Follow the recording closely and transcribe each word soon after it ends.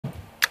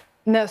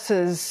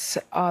Nurses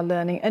are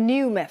learning a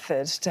new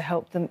method to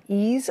help them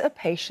ease a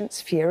patient's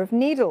fear of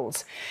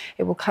needles.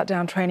 It will cut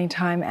down training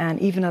time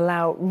and even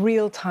allow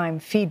real-time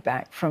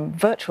feedback from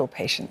virtual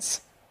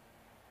patients.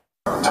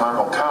 Time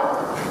will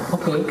count.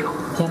 Okay,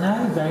 can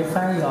I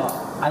verify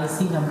your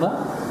IC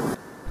number?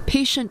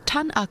 Patient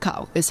Tan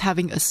Akau is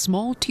having a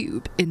small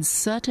tube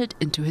inserted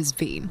into his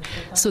vein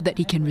so that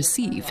he can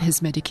receive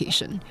his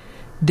medication.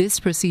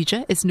 This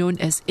procedure is known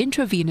as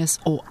intravenous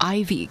or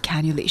IV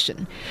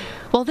cannulation.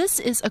 While this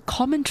is a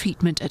common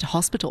treatment at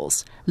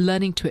hospitals,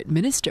 learning to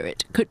administer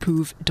it could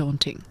prove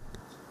daunting.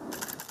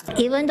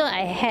 Even though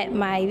I had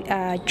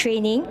my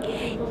training,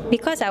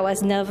 because I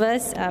was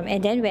nervous,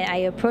 and then when I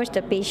approached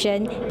the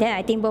patient, then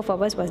I think both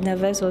of us was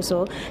nervous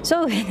also.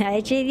 So when I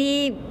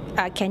actually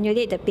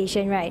cannulate the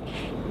patient, right,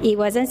 it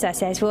wasn't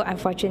successful,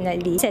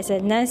 unfortunately. As a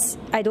nurse,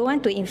 I don't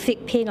want to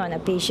inflict pain on a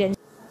patient.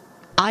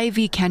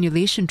 IV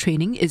cannulation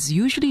training is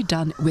usually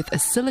done with a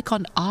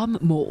silicone arm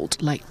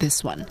mould like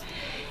this one.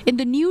 In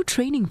the new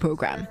training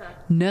program,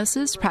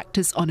 nurses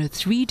practice on a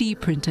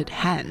 3D-printed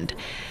hand.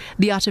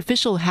 The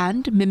artificial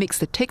hand mimics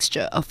the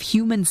texture of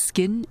human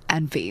skin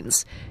and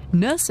veins.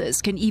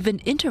 Nurses can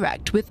even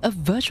interact with a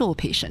virtual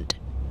patient.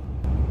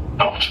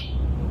 Ouch.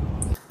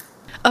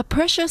 A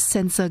pressure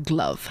sensor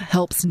glove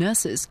helps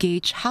nurses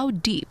gauge how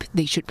deep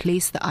they should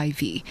place the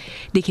IV.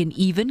 They can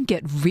even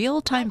get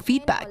real-time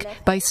feedback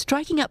by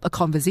striking up a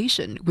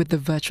conversation with the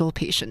virtual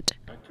patient.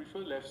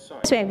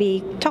 When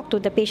we talk to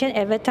the patient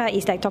avatar,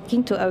 it's like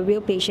talking to a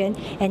real patient,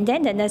 and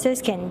then the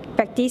nurses can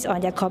practice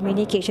on their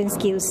communication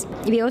skills.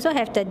 We also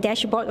have the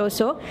dashboard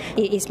also.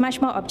 It is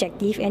much more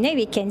objective, and then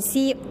we can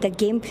see the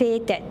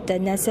gameplay that the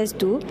nurses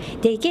do.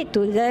 They get to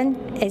learn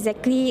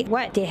exactly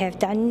what they have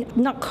done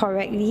not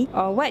correctly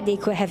or what they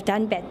could have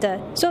done better.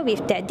 So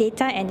with that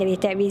data and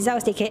with that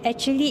results, they can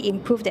actually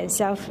improve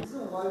themselves.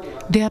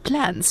 There are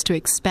plans to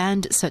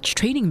expand such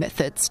training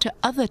methods to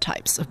other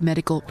types of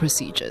medical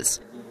procedures.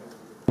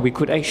 We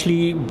could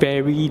actually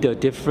vary the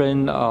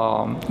different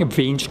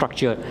vein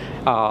structure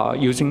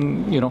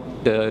using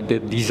the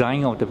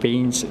design of the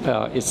veins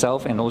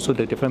itself and also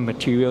the different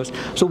materials.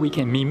 So we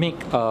can mimic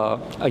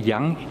a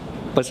young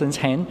person's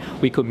hand,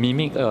 we could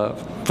mimic a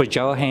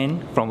fragile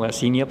hand from a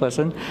senior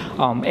person,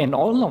 and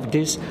all of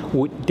this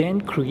would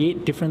then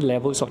create different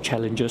levels of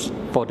challenges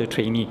for the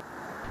trainee.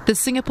 The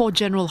Singapore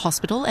General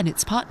Hospital and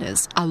its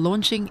partners are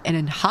launching an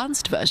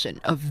enhanced version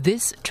of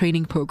this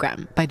training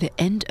program by the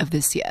end of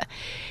this year.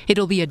 It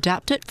will be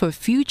adapted for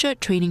future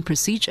training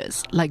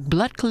procedures like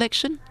blood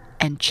collection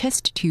and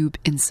chest tube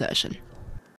insertion.